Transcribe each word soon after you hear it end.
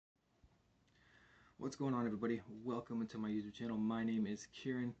What's going on, everybody? Welcome to my YouTube channel. My name is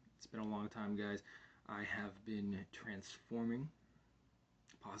Kieran. It's been a long time, guys. I have been transforming,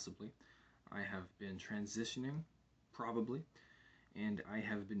 possibly. I have been transitioning, probably. And I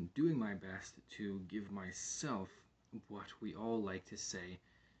have been doing my best to give myself what we all like to say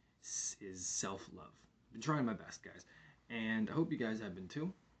is self-love. Been trying my best, guys. And I hope you guys have been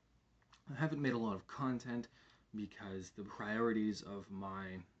too. I haven't made a lot of content because the priorities of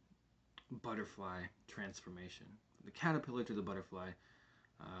my butterfly transformation, the caterpillar to the butterfly,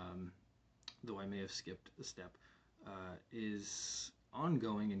 though I may have skipped a step, is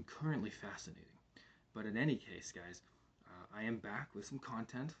ongoing and currently fascinating. But in any case, guys, I am back with some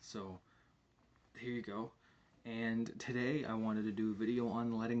content, so here you go. And today I wanted to do a video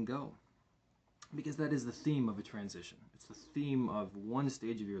on letting go, because that is the theme of a transition. It's the theme of one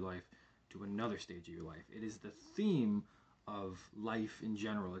stage of your life to another stage of your life. It is the theme of life in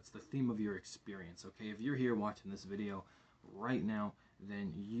general. It's the theme of your experience, okay? If you're here watching this video right now,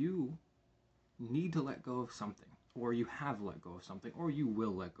 then you need to let go of something, or you have let go of something, or you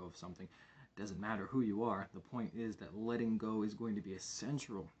will let go of something. It doesn't matter who you are. The point is that letting go is going to be a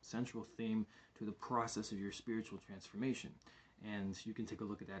central theme to the process of your spiritual transformation. And you can take a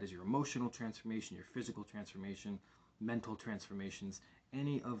look at that as your emotional transformation, your physical transformation, mental transformations.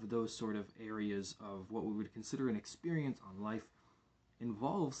 Any of those sort of areas of what we would consider an experience on life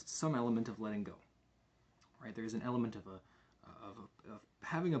involves some element of letting go, right? There's an element of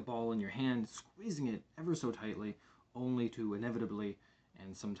having a ball in your hand, squeezing it ever so tightly, only to inevitably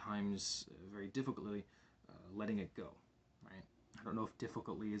and sometimes very difficultly letting it go, right? I don't know if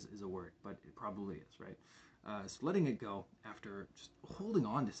difficultly is a word, but it probably is, right? So letting it go after just holding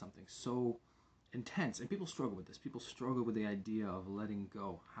on to something so intense. And people struggle with this. People struggle with the idea of letting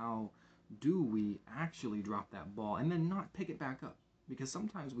go. How do we actually drop that ball and then not pick it back up? Because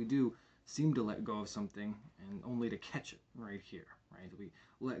sometimes we do seem to let go of something and only to catch it right here, right? We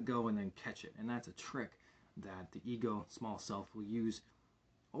let go and then catch it. And that's a trick that the ego, small self, will use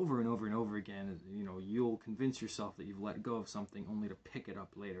over and over and over again. You know, you'll convince yourself that you've let go of something only to pick it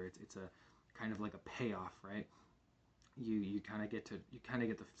up later. It's a kind of like a payoff, right? You kind of get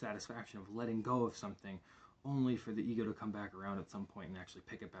the satisfaction of letting go of something, only for the ego to come back around at some point and actually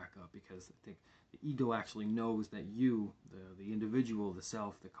pick it back up, because I think the ego actually knows that you, the individual, the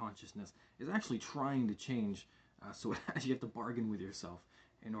self, the consciousness, is actually trying to change. So you have to bargain with yourself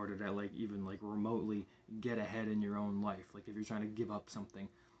in order to even remotely get ahead in your own life. Like if you're trying to give up something,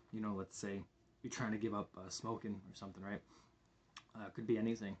 you know, let's say you're trying to give up smoking or something, right? Could be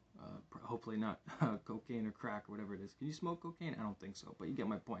anything, hopefully not cocaine or crack or whatever it is. Can you smoke cocaine? I don't think so, but you get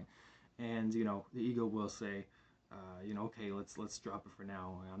my point. And you know, the ego will say, you know, okay, let's drop it for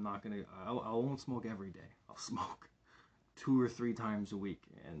now. I'm not gonna, I won't smoke every day. I'll smoke 2 or 3 times a week,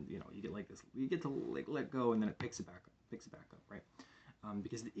 and you know, you get like this, you get to let go, and then it picks it back up, right?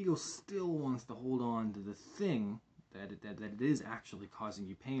 Because the ego still wants to hold on to the thing that it is actually causing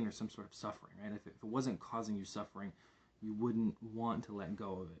you pain or some sort of suffering, right? If it wasn't causing you suffering, you wouldn't want to let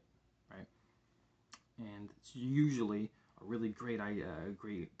go of it, right? And it's usually a really great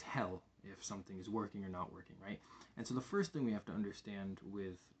tell if something is working or not working, right? And so the first thing we have to understand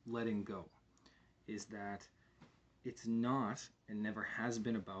with letting go is that it's not and never has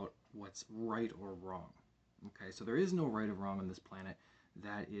been about what's right or wrong. Okay, so there is no right or wrong on this planet.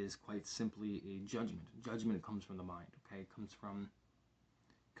 That is quite simply a judgment. Judgment comes from the mind, okay? It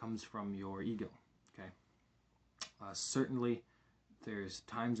comes from your ego, okay? Certainly, there's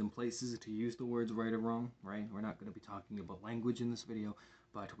times and places to use the words right or wrong, right? We're not going to be talking about language in this video,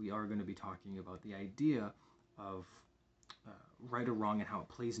 but we are going to be talking about the idea of right or wrong and how it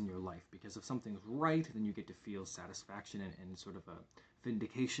plays in your life. Because if something's right, then you get to feel satisfaction and sort of a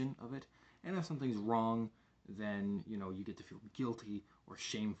vindication of it. And if something's wrong, then, you know, you get to feel guilty or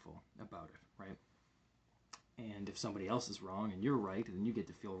shameful about it, right? And if somebody else is wrong and you're right, then you get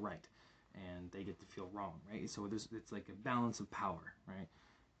to feel right, and they get to feel wrong, right? So it's like a balance of power, right?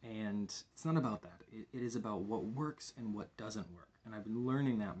 And it's not about that. It is about what works and what doesn't work. And I've been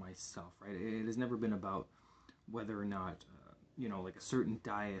learning that myself, right? It has never been about whether or not, you know, like a certain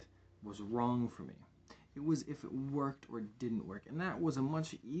diet was wrong for me. It was if it worked or didn't work. And that was a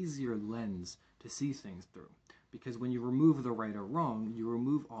much easier lens to see things through. Because when you remove the right or wrong, you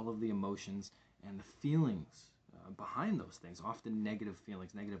remove all of the emotions and the feelings behind those things, often negative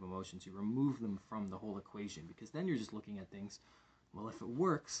feelings, negative emotions. You remove them from the whole equation, because then you're just looking at things, well, if it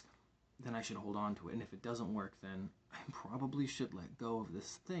works, then I should hold on to it. And if it doesn't work, then I probably should let go of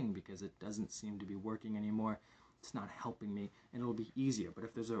this thing, because it doesn't seem to be working anymore. It's not helping me, and it'll be easier. But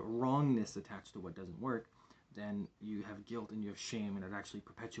if there's a wrongness attached to what doesn't work, then you have guilt and you have shame, and it actually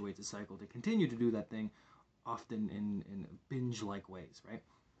perpetuates a cycle to continue to do that thing, often in binge-like ways, right?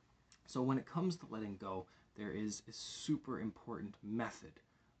 So when it comes to letting go, there is a super important method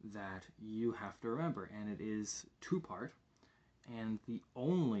that you have to remember, and it is two-part. And the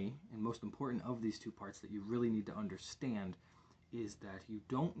only and most important of these two parts that you really need to understand is that you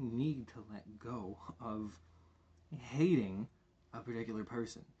don't need to let go of hating a particular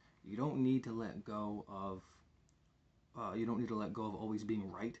person. You don't need to let go of always being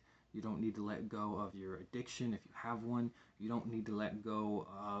right. You don't need to let go of your addiction if you have one. You don't need to let go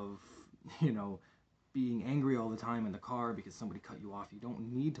of, you know, being angry all the time in the car because somebody cut you off. You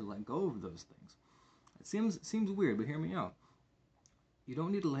don't need to let go of those things. It seems weird, but hear me out. You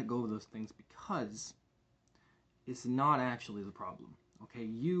don't need to let go of those things because it's not actually the problem. Okay,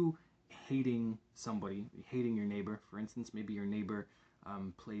 you hating somebody, hating your neighbor, for instance, maybe your neighbor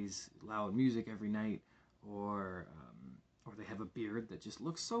plays loud music every night, or they have a beard that just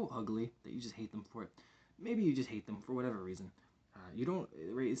looks so ugly that you just hate them for it. Maybe you just hate them for whatever reason. You don't.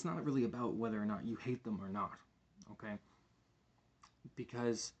 It's not really about whether or not you hate them or not. Okay,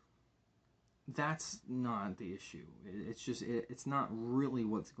 because that's not the issue. It's not really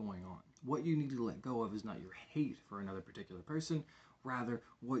what's going on. What you need to let go of is not your hate for another particular person, rather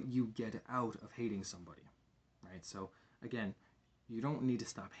what you get out of hating somebody, right? So again, you don't need to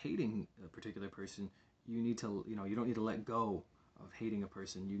stop hating a particular person. You need to, you don't need to let go of hating a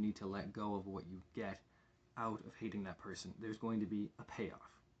person. You need to let go of what you get out of hating that person. There's going to be a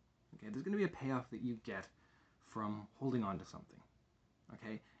payoff. Okay, there's going to be a payoff that you get from holding on to something.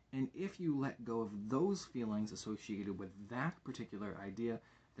 Okay, and if you let go of those feelings associated with that particular idea,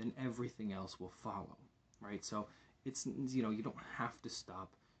 then everything else will follow, right? So it's, you don't have to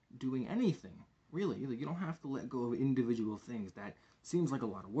stop doing anything, really. You don't have to let go of individual things. That seems like a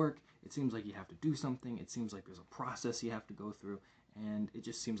lot of work. It seems like you have to do something. It seems like there's a process you have to go through, and it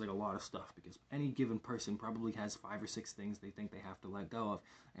just seems like a lot of stuff, because any given person probably has 5 or 6 things they think they have to let go of,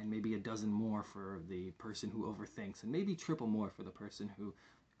 and maybe a dozen more for the person who overthinks, and maybe triple more for the person who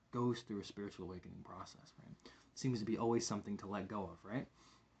goes through a spiritual awakening process, right? Seems to be always something to let go of, right?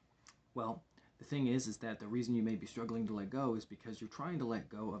 Well, the thing is that the reason you may be struggling to let go is because you're trying to let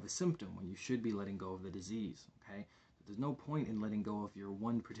go of a symptom when you should be letting go of the disease, okay? There's no point in letting go of your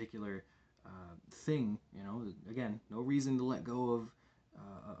one particular thing, Again, no reason to let go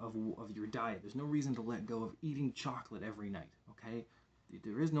of your diet. There's no reason to let go of eating chocolate every night, okay?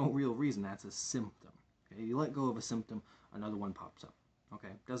 There is no real reason. That's a symptom, okay? You let go of a symptom, another one pops up.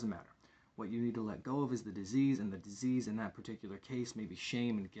 Okay, doesn't matter. What you need to let go of is the disease, and the disease in that particular case may be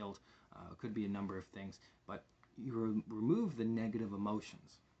shame and guilt. Could be a number of things, but you remove the negative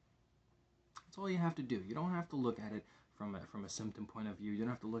emotions. That's all you have to do. You don't have to look at it from a symptom point of view. You don't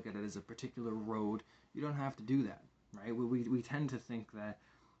have to look at it as a particular road. You don't have to do that, right? We tend to think that,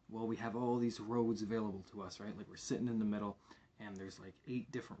 well, we have all these roads available to us, right? Like we're sitting in the middle, and there's like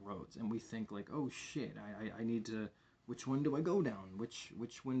 8 different roads, and we think like, oh shit, I need to. Which one do I go down? Which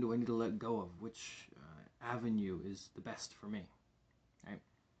one do I need to let go of? Which avenue is the best for me? Right?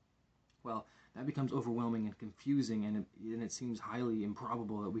 Well, that becomes overwhelming and confusing, and it seems highly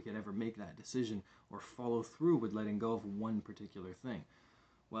improbable that we could ever make that decision or follow through with letting go of one particular thing.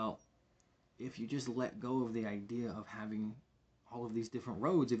 Well, if you just let go of the idea of having all of these different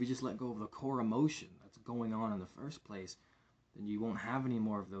roads, if you just let go of the core emotion that's going on in the first place, then you won't have any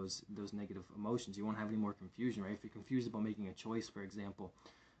more of those negative emotions. You won't have any more confusion, right? If you're confused about making a choice, for example,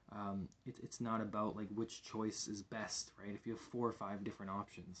 it's not about like which choice is best, right? If you have 4 or 5 different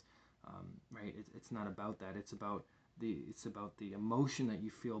options, right? It's not about that. It's about the emotion that you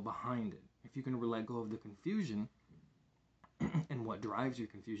feel behind it. If you can let go of the confusion and what drives your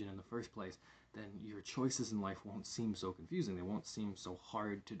confusion in the first place, then your choices in life won't seem so confusing. They won't seem so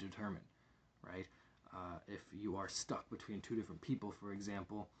hard to determine, right? If you are stuck between 2 different people, for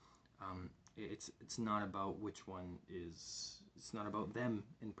example, it's not about which one is. It's not about them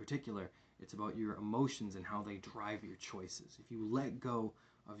in particular. It's about your emotions and how they drive your choices. If you let go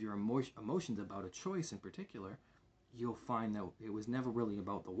of your emotions about a choice in particular, you'll find that it was never really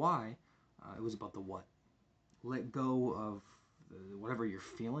about the why. It was about the what. Let go of whatever you're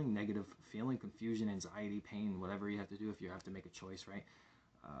feeling, negative feeling, confusion, anxiety, pain, whatever you have to do if you have to make a choice, right?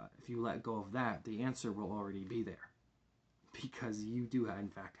 If you let go of that, the answer will already be there, because you do in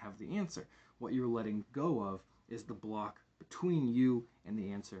fact have the answer. What you're letting go of is the block between you and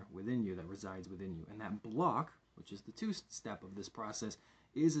the answer within you that resides within you. And that block, which is the 2-step of this process,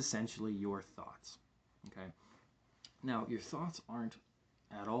 is essentially your thoughts. Okay? Now, your thoughts aren't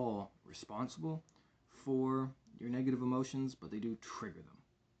at all responsible for your negative emotions, but they do trigger them.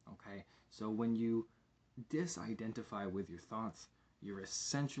 Okay? So when you disidentify with your thoughts, you're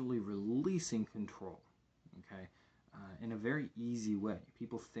essentially releasing control, okay? In a very easy way.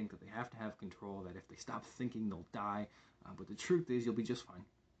 People think that they have to have control, that if they stop thinking, they'll die. But the truth is, you'll be just fine.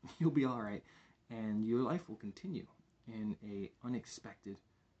 You'll be all right. And your life will continue in a unexpected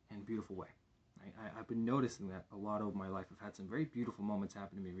and beautiful way. Right? I've been noticing that a lot of my life. I've had some very beautiful moments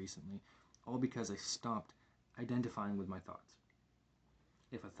happen to me recently, all because I stopped identifying with my thoughts.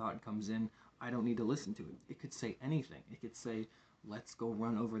 If a thought comes in, I don't need to listen to it. It could say anything. It could say, let's go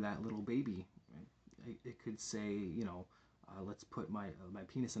run over that little baby. It could say, let's put my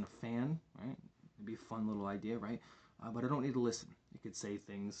penis in a fan, right? It'd be a fun little idea, right? But I don't need to listen. It could say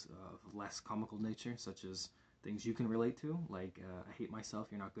things of less comical nature, such as things you can relate to, like, I hate myself,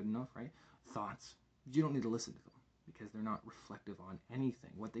 you're not good enough, right? Thoughts. You don't need to listen to them because they're not reflective on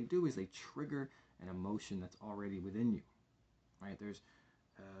anything. What they do is they trigger an emotion that's already within you, right?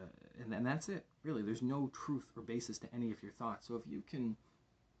 And that's it, really. There's no truth or basis to any of your thoughts. So if you can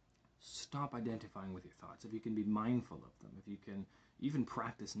stop identifying with your thoughts, if you can be mindful of them, if you can even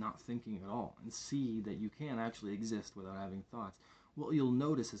practice not thinking at all and see that you can actually exist without having thoughts, what you'll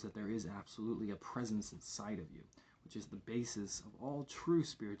notice is that there is absolutely a presence inside of you, which is the basis of all true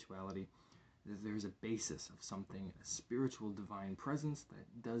spirituality. There's a basis of something, a spiritual divine presence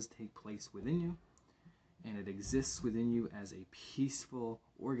that does take place within you, and it exists within you as a peaceful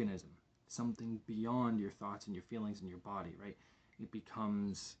organism, something beyond your thoughts and your feelings and your body, right? It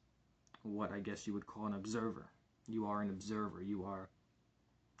becomes what I guess you would call an observer. You are an observer. You are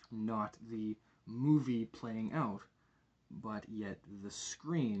not the movie playing out, but yet the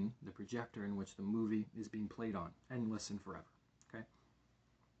screen, the projector in which the movie is being played on, endless and forever, okay?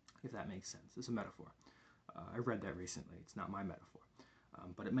 If that makes sense. It's a metaphor. I read that recently. It's not my metaphor.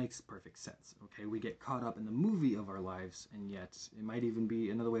 But it makes perfect sense, okay? We get caught up in the movie of our lives, and yet it might even be,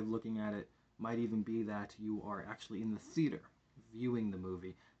 another way of looking at it, might even be that you are actually in the theater viewing the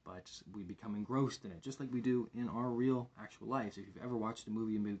movie, but we become engrossed in it, just like we do in our real, actual lives. If you've ever watched a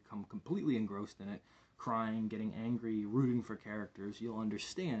movie and become completely engrossed in it, crying, getting angry, rooting for characters, you'll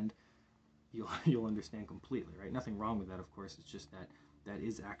understand completely, right? Nothing wrong with that, of course. It's just that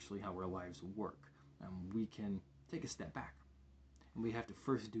is actually how our lives work. We can take a step back, and we have to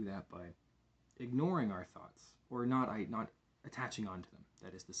first do that by ignoring our thoughts, or not attaching onto them.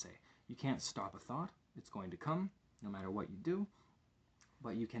 That is to say, you can't stop a thought. It's going to come, no matter what you do.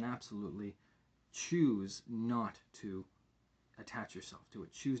 But you can absolutely choose not to attach yourself to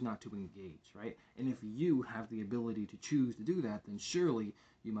it. Choose not to engage, right? And if you have the ability to choose to do that, then surely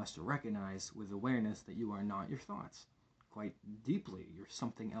you must recognize with awareness that you are not your thoughts. Quite deeply, you're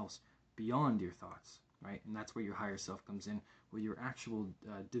something else beyond your thoughts, right? And that's where your higher self comes in, where your actual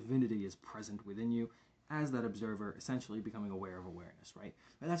divinity is present within you as that observer, essentially becoming aware of awareness, right?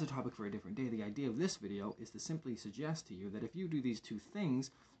 But that's a topic for a different day. The idea of this video is to simply suggest to you that if you do these two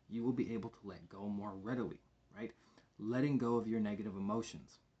things, you will be able to let go more readily, right? Letting go of your negative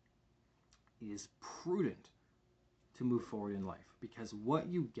emotions is prudent to move forward in life, because what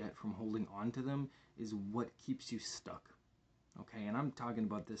you get from holding on to them is what keeps you stuck, okay? And I'm talking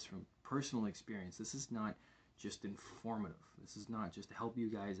about this from personal experience. This is not just informative. This is not just to help you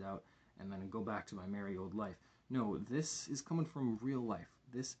guys out and then go back to my merry old life. No, this is coming from real life.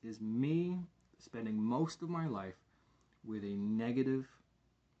 This is me spending most of my life with a negative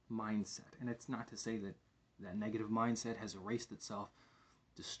mindset. And it's not to say that that negative mindset has erased itself,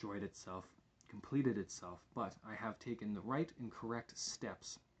 destroyed itself, completed itself, but I have taken the right and correct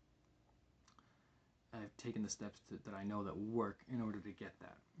steps. I've taken the steps that I know that work in order to get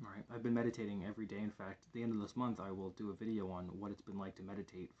that, right? I've been meditating every day. In fact, at the end of this month, I will do a video on what it's been like to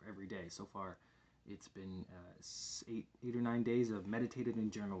meditate for every day. So far, it's been 8 or 9 days. I've meditated and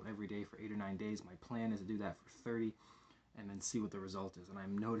journaled every day for 8 or 9 days. My plan is to do that for 30 and then see what the result is. And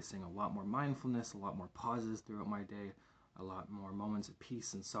I'm noticing a lot more mindfulness, a lot more pauses throughout my day, a lot more moments of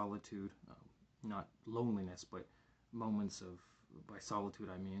peace and solitude, not loneliness, but moments of, by solitude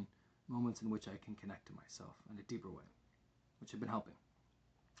I mean, moments in which I can connect to myself in a deeper way, which have been helping.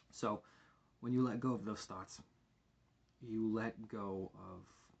 So when you let go of those thoughts, you let go of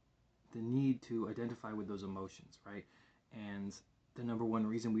the need to identify with those emotions, right? And the number one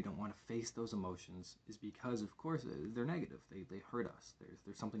reason we don't want to face those emotions is because, of course, they're negative. They hurt us.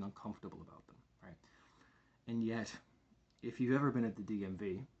 There's something uncomfortable about them, right? And yet, if you've ever been at the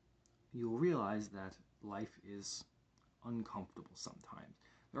DMV, you'll realize that life is uncomfortable sometimes.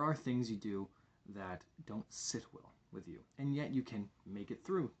 There are things you do that don't sit well with you, and yet you can make it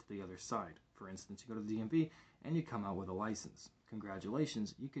through to the other side. For instance, you go to the DMV and you come out with a license.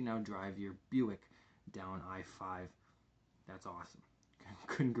 Congratulations, you can now drive your Buick down I-5. That's awesome.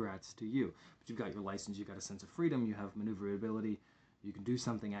 congrats to you. But you've got your license, you've got a sense of freedom, you have maneuverability, you can do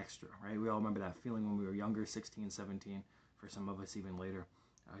something extra, right? We all remember that feeling when we were younger, 16, 17, for some of us even later,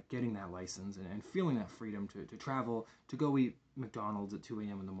 getting that license and feeling that freedom to travel, to go eat McDonald's at 2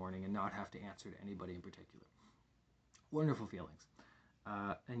 a.m. in the morning and not have to answer to anybody in particular. Wonderful feelings.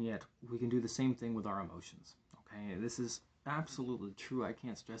 And yet, we can do the same thing with our emotions, okay? This is absolutely true. I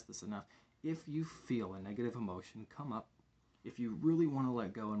can't stress this enough. If you feel a negative emotion come up, if you really want to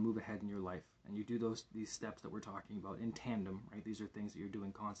let go and move ahead in your life, and you do these steps that we're talking about in tandem, right? These are things that you're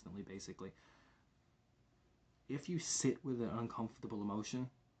doing constantly, basically. If you sit with an uncomfortable emotion,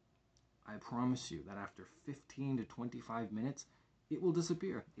 I promise you that after 15 to 25 minutes, it will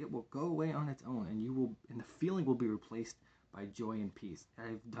disappear. It will go away on its own, and the feeling will be replaced by joy and peace.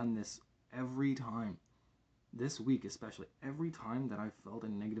 I've done this every time. This week especially, every time that I've felt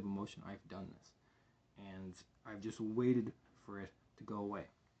a negative emotion, I've done this. And I've just waited for it to go away.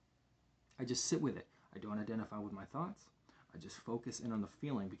 I just sit with it. I don't identify with my thoughts. I just focus in on the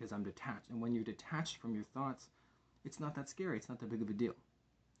feeling because I'm detached. And when you're detached from your thoughts, it's not that scary. It's not that big of a deal.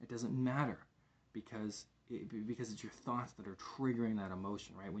 It doesn't matter because it's your thoughts that are triggering that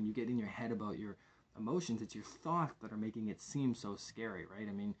emotion, right? When you get in your head about your emotions, it's your thoughts that are making it seem so scary, right?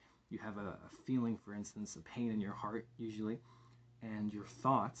 I mean, you have a feeling, for instance, a pain in your heart usually, and your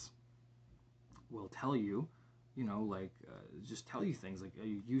thoughts will tell you, just tell you things like,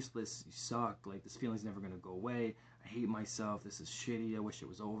 you're useless, you suck, like this feeling's never going to go away, I hate myself, this is shitty, I wish it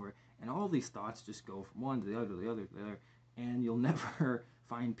was over. And all these thoughts just go from one to the other, to the other, to the other, and you'll never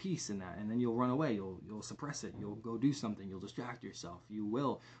find peace in that. And then you'll run away, you'll suppress it, you'll go do something, you'll distract yourself, you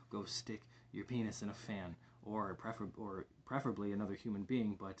will go stick your penis in a fan, or preferably another human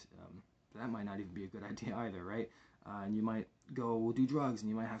being, but that might not even be a good idea either, right? And you might go do drugs, and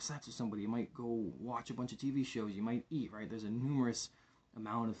you might have sex with somebody, you might go watch a bunch of TV shows, you might eat, right? There's a numerous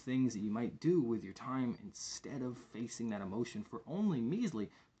amount of things that you might do with your time instead of facing that emotion for only measly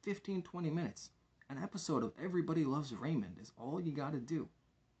 15-20 minutes. An episode of Everybody Loves Raymond is all you got to do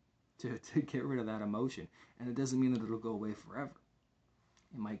to get rid of that emotion. And it doesn't mean that it'll go away forever.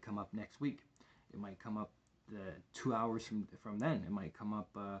 It might come up next week. It might come up 2 hours from then. It might come up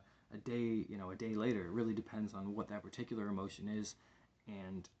a day later. It really depends on what that particular emotion is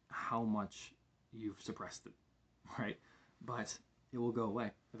and how much you've suppressed it, right? But it will go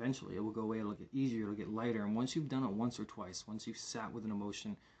away. Eventually, it will go away. It'll get easier. It'll get lighter. And once you've done it once or twice, once you've sat with an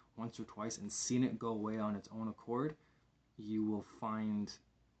emotion once or twice and seen it go away on its own accord, you will find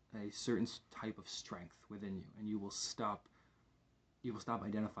a certain type of strength within you, and you will stop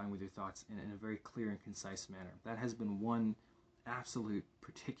identifying with your thoughts in a very clear and concise manner. That has been one absolute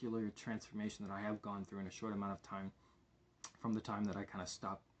particular transformation that I have gone through in a short amount of time, from the time that I kind of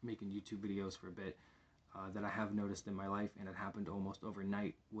stopped making YouTube videos for a bit, that I have noticed in my life, and it happened almost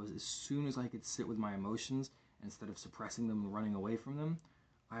overnight, was as soon as I could sit with my emotions, instead of suppressing them and running away from them,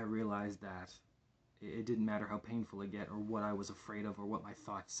 I realized that it didn't matter how painful it get or what I was afraid of or what my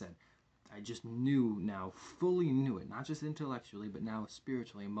thoughts said. I just knew now, fully knew it, not just intellectually, but now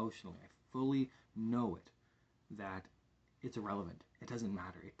spiritually, emotionally. I fully know it, that it's irrelevant. It doesn't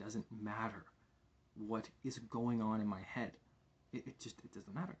matter. It doesn't matter what is going on in my head. It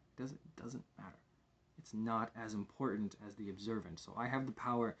doesn't matter. It doesn't matter. It's not as important as the observant. So I have the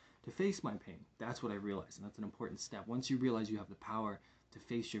power to face my pain. That's what I realized, and that's an important step. Once you realize you have the power to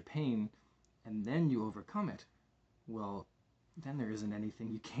face your pain, and then you overcome it, well, then there isn't anything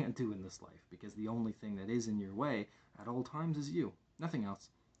you can't do in this life, because the only thing that is in your way at all times is you. Nothing else,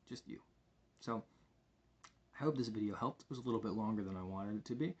 just you. So I hope this video helped. It was a little bit longer than I wanted it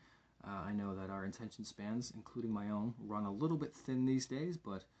to be. I know that our attention spans, including my own, run a little bit thin these days,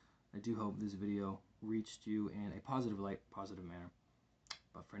 but I do hope this video reached you in a positive light, positive manner.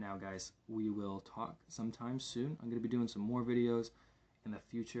 But for now, guys, we will talk sometime soon. I'm going to be doing some more videos in the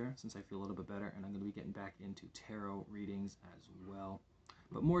future since I feel a little bit better, and I'm going to be getting back into tarot readings as well.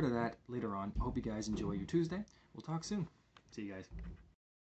 But more to that later on. I hope you guys enjoy your Tuesday. We'll talk soon. See you guys.